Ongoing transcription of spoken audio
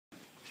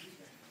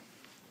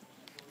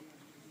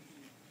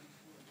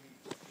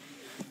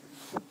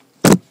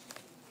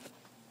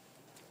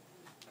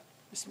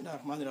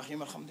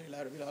Bismillahirrahmanirrahim.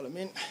 Alhamdulillah Rabbil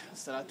Alamin.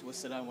 Salatu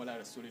wassalamu ala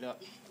Rasulillah.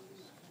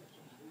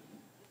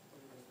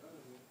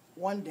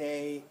 One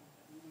day,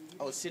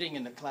 I was sitting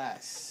in the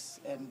class,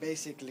 and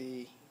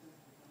basically,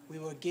 we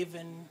were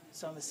given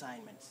some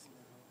assignments.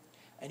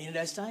 And in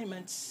the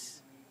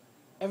assignments,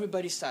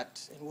 everybody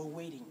sat and we're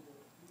waiting.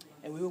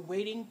 And we were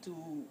waiting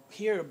to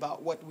hear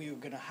about what we were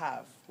going to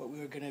have, what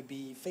we were going to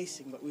be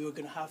facing, what we were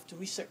going to have to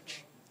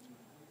research.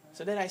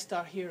 So then I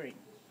start hearing.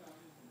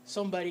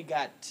 Somebody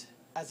got,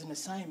 as an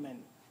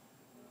assignment,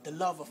 the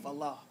love of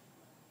Allah.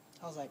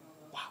 I was like,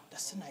 wow,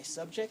 that's a nice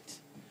subject.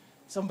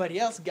 Somebody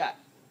else got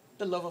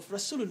the love of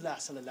Rasulullah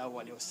sallallahu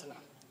alaihi wasallam.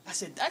 I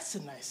said, that's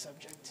a nice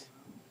subject.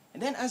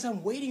 And then as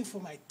I'm waiting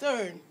for my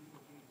turn,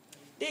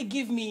 they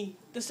give me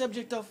the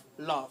subject of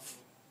love.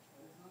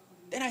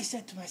 Then I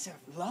said to myself,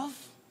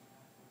 love?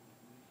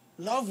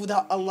 Love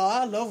without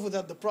Allah, love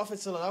without the Prophet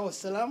sallallahu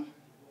alaihi wasallam?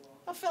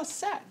 I felt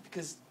sad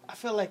because I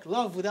felt like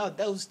love without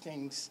those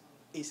things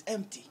is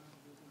empty.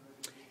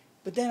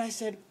 But then I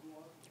said,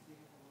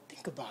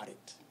 think about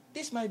it.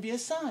 This might be a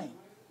sign.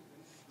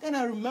 Then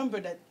I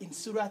remember that in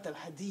Surah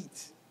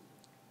Al-Hadid,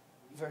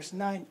 verse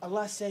 9,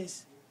 Allah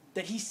says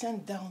that He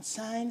sent down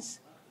signs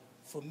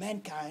for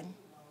mankind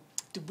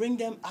to bring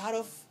them out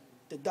of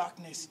the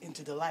darkness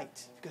into the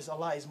light, because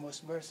Allah is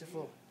most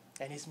merciful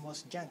and He's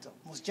most gentle,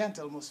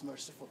 most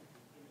merciful.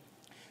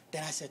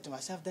 Then I said to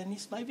myself, then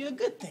this might be a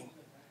good thing.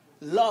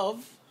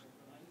 Love,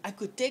 I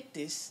could take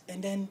this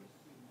and then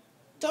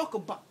talk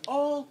about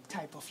all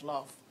type of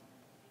love.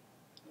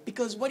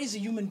 Because what is a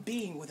human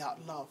being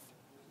without love?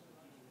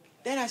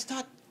 Then I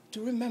start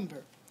to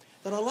remember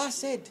that Allah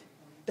said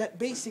that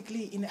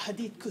basically in the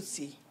Hadith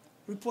Qudsi,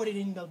 reported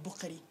in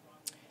Al-Bukhari,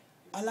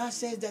 Allah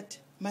says that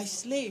my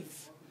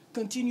slave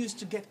continues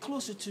to get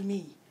closer to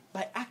me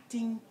by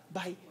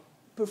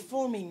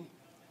performing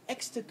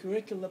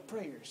extracurricular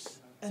prayers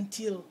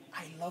until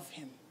I love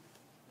him.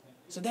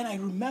 So then I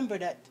remember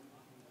that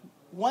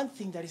one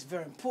thing that is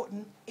very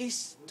important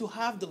is to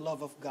have the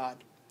love of God,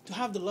 to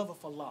have the love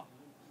of Allah.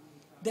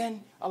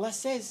 Then Allah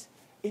says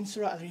in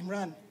Surah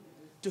Al-Imran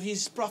to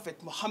His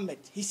Prophet Muhammad,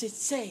 He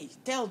said,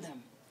 tell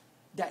them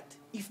that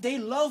if they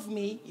love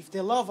me, if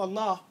they love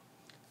Allah,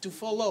 to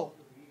follow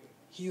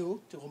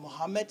you, to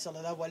Muhammad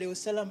sallallahu alaihi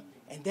wasallam,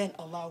 and then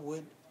Allah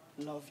would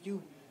love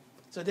you.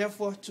 So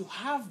therefore, to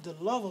have the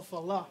love of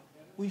Allah,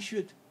 we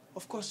should,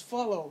 of course,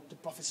 follow the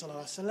Prophet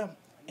sallallahu alaihi wasallam.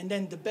 And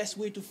then the best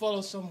way to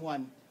follow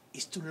someone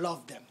is to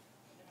love them.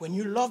 When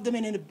you love them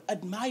and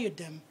admire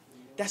them,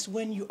 that's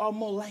when you are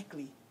more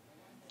likely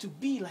to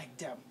be like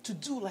them, to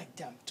do like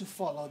them, to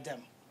follow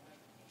them.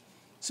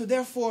 So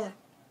therefore,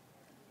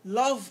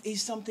 love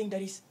is something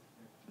that is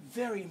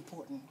very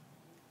important.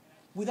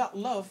 Without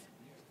love,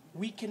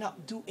 we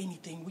cannot do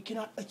anything. We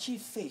cannot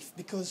achieve faith,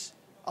 because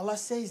Allah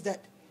says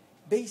that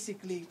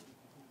basically,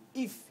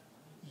 if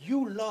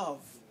you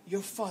love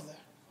your father,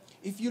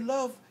 if you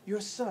love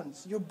your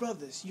sons, your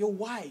brothers, your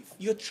wife,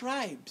 your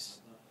tribes,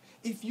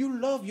 if you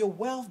love your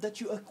wealth that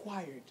you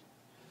acquired,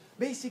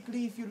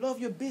 basically if you love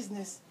your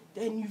business,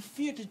 then you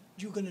fear that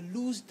you're going to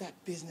lose that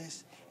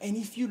business. And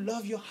if you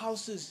love your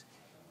houses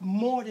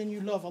more than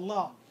you love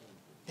Allah,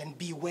 then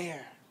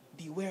beware.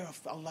 Beware of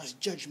Allah's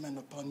judgment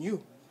upon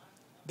you.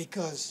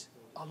 Because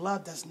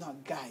Allah does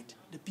not guide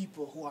the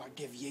people who are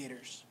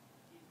deviators.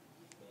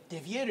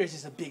 Deviators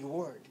is a big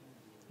word.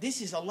 This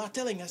is Allah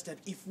telling us that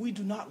if we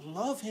do not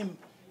love Him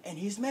and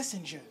His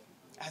messenger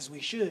as we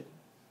should,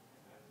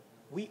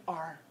 we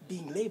are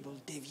being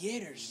labeled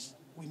deviators.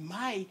 We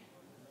might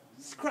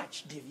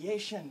scratch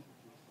deviation.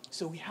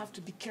 So we have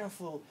to be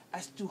careful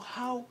as to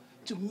how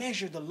to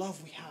measure the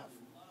love we have.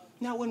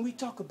 Now, when we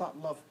talk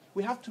about love,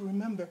 we have to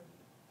remember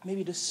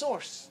maybe the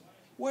source.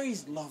 Where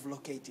is love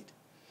located?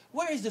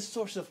 Where is the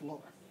source of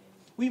love?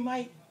 We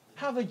might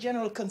have a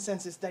general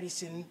consensus that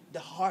is in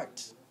the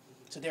heart.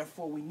 So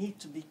therefore, we need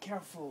to be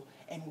careful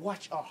and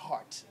watch our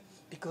heart.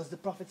 Because the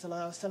Prophet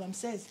ﷺ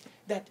says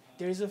that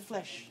there is a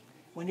flesh.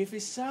 When if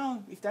it's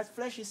sound, if that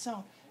flesh is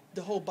sound,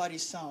 the whole body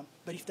is sound.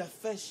 But if that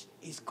flesh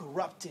is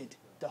corrupted,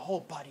 the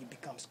whole body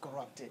becomes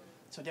corrupted.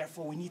 So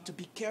therefore, we need to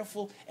be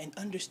careful and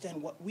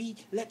understand what we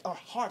let our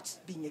hearts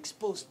being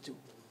exposed to.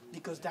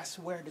 Because that's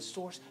where the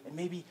source and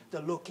maybe the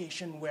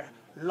location where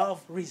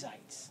love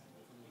resides.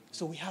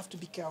 So we have to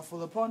be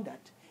careful upon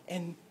that.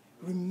 And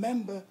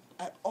remember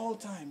at all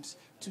times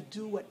to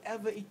do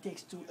whatever it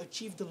takes to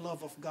achieve the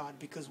love of God.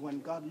 Because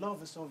when God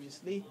loves us,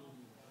 obviously,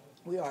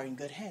 we are in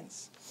good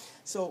hands.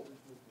 So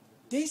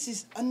this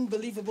is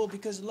unbelievable,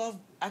 because love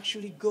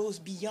actually goes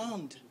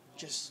beyond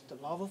just the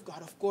love of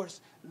God. Of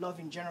course, love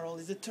in general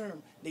is a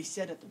term. They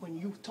said that when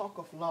you talk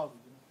of love,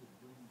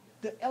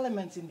 the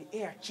elements in the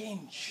air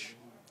change.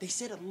 They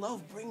said that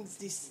love brings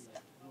this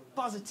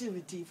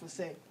positivity, for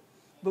say.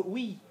 But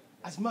we,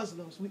 as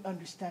Muslims, we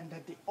understand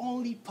that the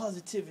only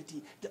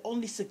positivity, the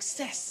only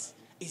success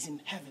is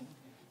in heaven.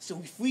 So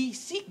if we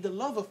seek the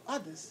love of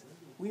others,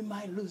 we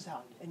might lose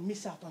out and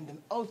miss out on the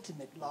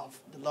ultimate love,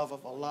 the love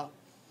of Allah.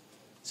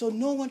 So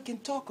no one can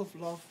talk of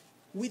love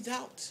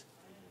without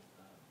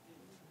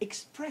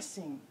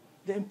expressing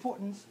the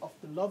importance of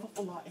the love of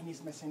Allah and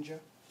His Messenger,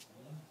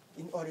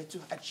 in order to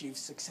achieve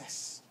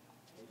success.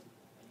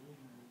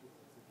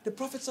 The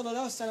Prophet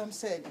ﷺ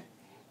said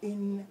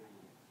in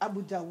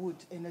Abu Dawood,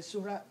 in the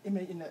surah, in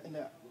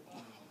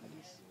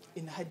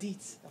the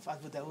hadith of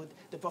Abu Dawood,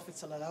 the Prophet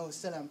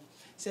ﷺ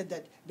said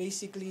that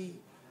basically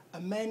a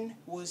man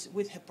was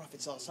with the Prophet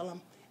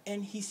ﷺ,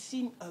 and he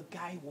seen a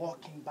guy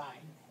walking by.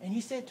 And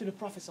he said to the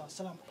Prophet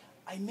ﷺ,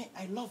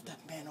 I love that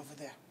man over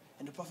there.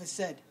 And the Prophet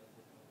said,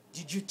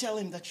 did you tell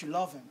him that you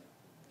love him?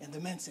 And the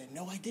man said,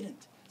 no, I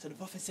didn't. So the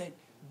Prophet said,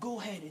 go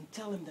ahead and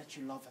tell him that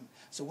you love him.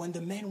 So when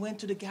the man went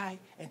to the guy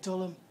and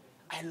told him,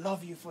 I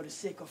love you for the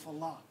sake of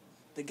Allah,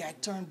 the guy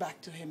turned back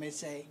to him and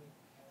said,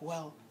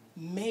 well,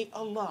 may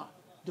Allah,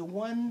 the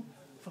one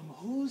from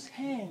whose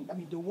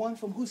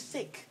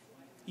sake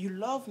you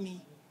love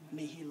me,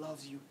 may he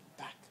love you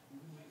back.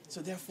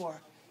 So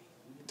therefore,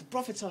 the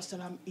Prophet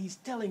ﷺ is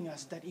telling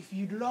us that if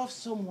you love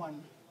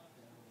someone,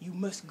 you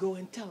must go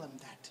and tell him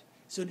that.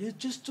 So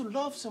just to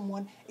love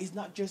someone is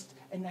not just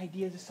an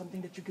idea, it's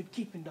something that you could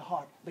keep in the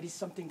heart, but it's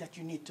something that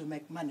you need to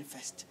make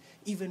manifest,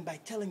 even by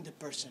telling the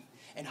person.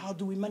 And how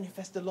do we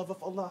manifest the love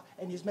of Allah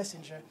and His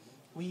Messenger?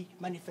 We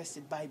manifest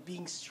it by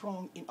being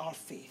strong in our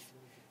faith,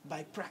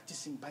 by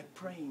practicing, by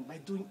praying, by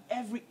doing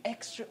every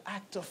extra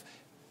act of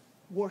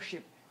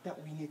worship that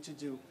we need to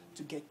do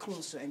to get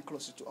closer and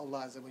closer to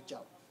Allah Azza wa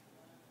Jal.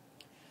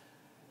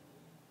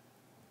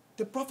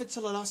 The Prophet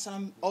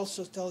ﷺ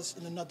also tells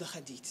in another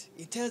hadith,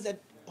 he tells that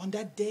on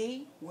that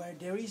day where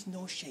there is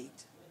no shade,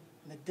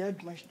 on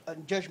the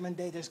judgment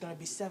day, there's going to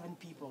be 7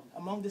 people.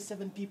 Among the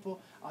 7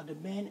 people are the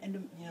men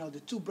and the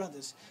 2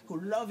 brothers who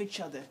love each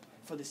other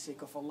for the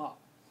sake of Allah.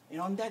 And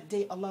on that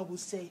day, Allah will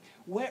say,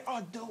 where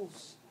are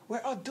those?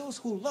 Where are those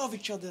who love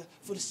each other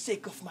for the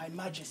sake of my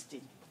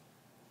majesty?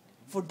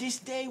 For this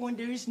day when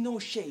there is no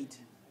shade,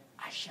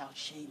 I shall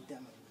shade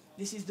them.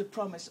 This is the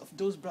promise of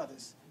those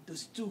brothers,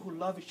 those 2 who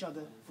love each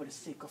other for the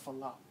sake of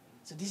Allah.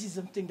 So this is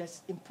something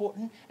that's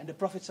important, and the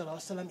Prophet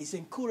ﷺ is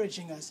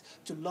encouraging us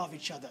to love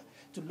each other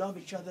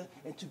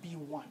and to be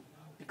one.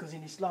 Because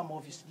in Islam,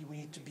 obviously, we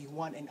need to be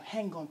one and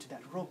hang on to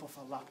that rope of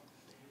Allah.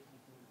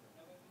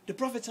 The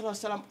Prophet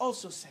ﷺ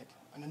also said,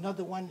 on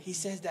another one, he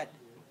says that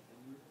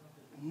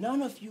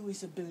none of you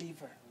is a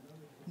believer.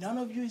 None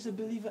of you is a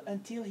believer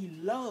until he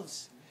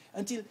loves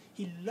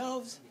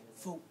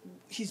for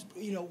his,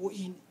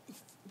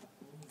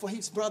 for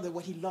his brother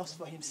what he loves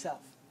for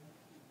himself.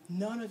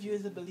 None of you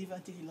is a believer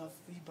until he loves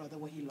his brother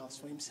what he loves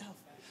for himself.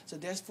 So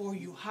therefore,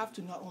 you have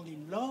to not only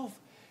love,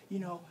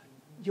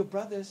 your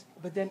brothers,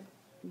 but then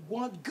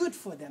want good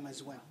for them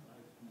as well.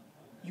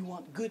 You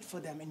want good for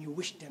them and you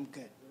wish them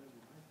good.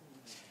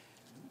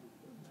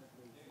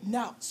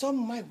 Now, some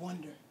might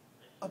wonder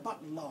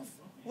about love.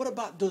 What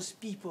about those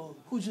people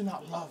who do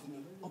not love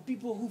me, or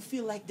people who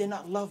feel like they're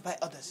not loved by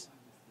others?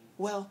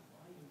 Well,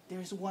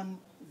 there is one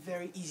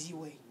very easy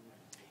way.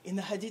 In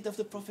the hadith of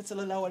the Prophet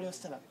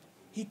ﷺ,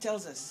 he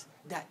tells us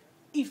that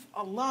if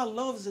Allah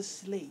loves a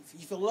slave,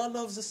 if Allah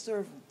loves a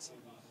servant,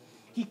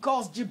 He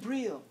calls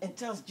Jibril and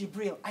tells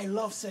Jibril, I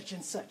love such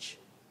and such.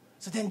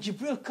 So then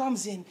Jibril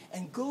comes in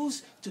and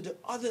goes to the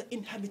other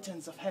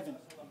inhabitants of heaven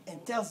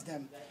and tells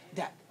them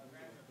that,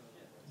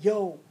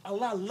 yo,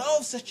 Allah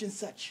loves such and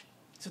such.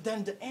 So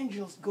then the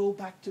angels go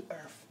back to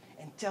earth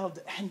and tell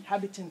the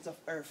inhabitants of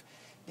earth,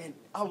 then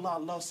Allah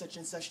loves such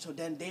and such, so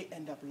then they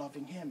end up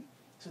loving Him.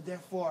 So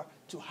therefore,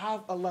 to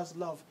have Allah's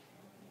love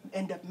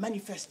end up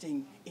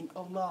manifesting in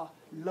Allah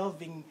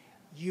loving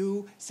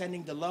you,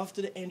 sending the love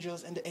to the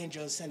angels, and the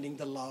angels sending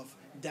the love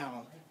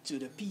down to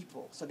the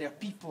people. So their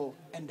people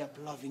end up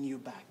loving you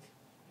back.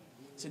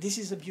 So this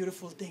is a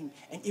beautiful thing.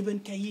 And Ibn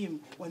Qayyim,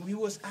 when we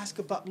was asked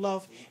about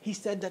love, he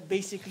said that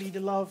basically the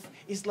love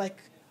is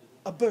like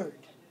a bird.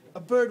 A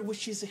bird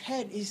which his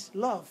head is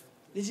love.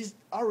 This is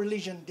our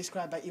religion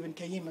described by Ibn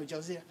Qayyim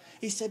al-Jawziyah.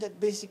 He said that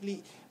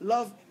basically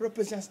love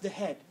represents the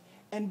head,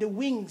 and the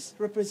wings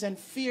represent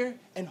fear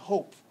and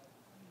hope.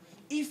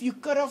 If you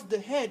cut off the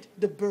head,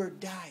 the bird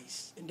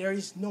dies. And there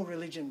is no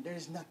religion, there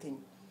is nothing.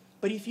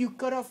 But if you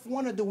cut off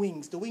one of the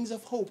wings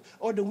of hope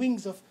or the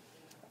wings of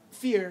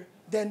fear,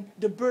 then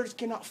the bird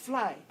cannot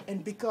fly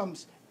and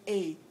becomes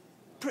a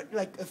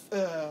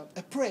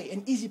prey,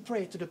 an easy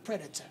prey to the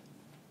predator.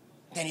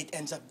 Then it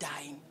ends up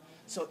dying.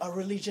 So our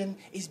religion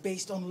is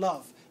based on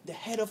love. The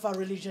head of our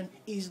religion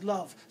is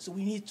love. So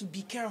we need to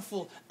be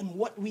careful in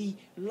what we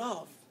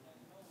love.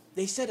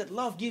 They said that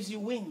love gives you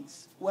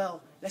wings.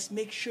 Well, let's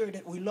make sure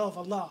that we love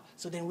Allah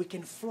so then we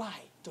can fly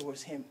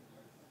towards Him.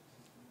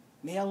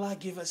 May Allah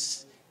give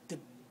us the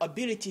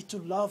ability to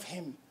love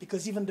Him,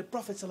 because even the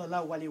Prophet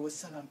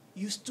ﷺ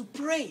used to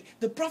pray.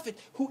 The Prophet,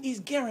 who is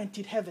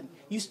guaranteed heaven,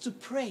 used to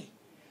pray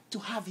to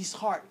have his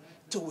heart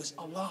towards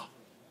Allah.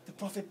 The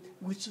Prophet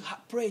would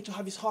pray to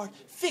have his heart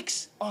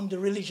fixed on the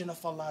religion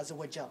of Allah Azza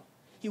wa Jal.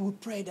 He would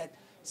pray that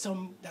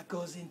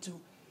goes into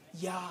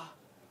Ya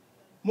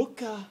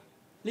Mukka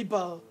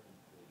Libal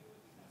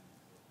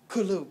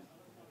Kulub.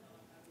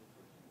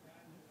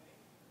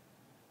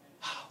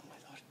 Oh my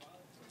Lord.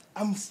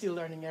 I'm still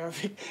learning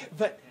Arabic,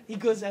 but he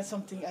goes at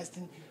something as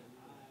in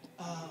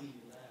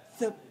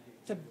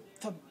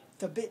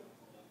Thabit.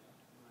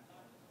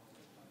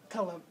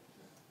 qalb.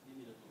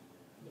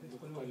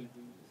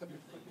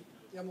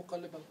 يا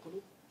مقلب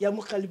القلوب Ya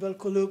muqallib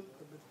al-qulub,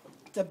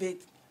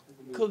 tabit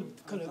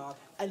qulub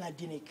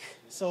al-adinik.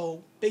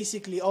 So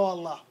basically, oh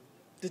Allah,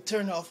 the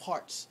turner of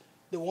hearts,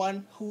 the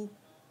one who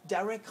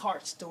direct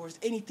hearts towards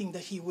anything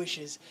that He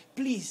wishes.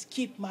 Please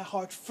keep my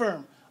heart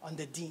firm on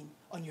the deen,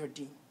 on your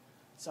deen.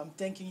 So I'm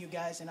thanking you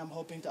guys, and I'm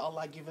hoping that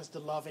Allah give us the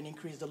love and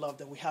increase the love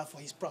that we have for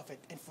His Prophet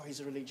and for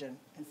His religion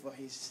and for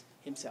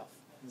Himself.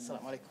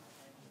 Assalamu alaikum.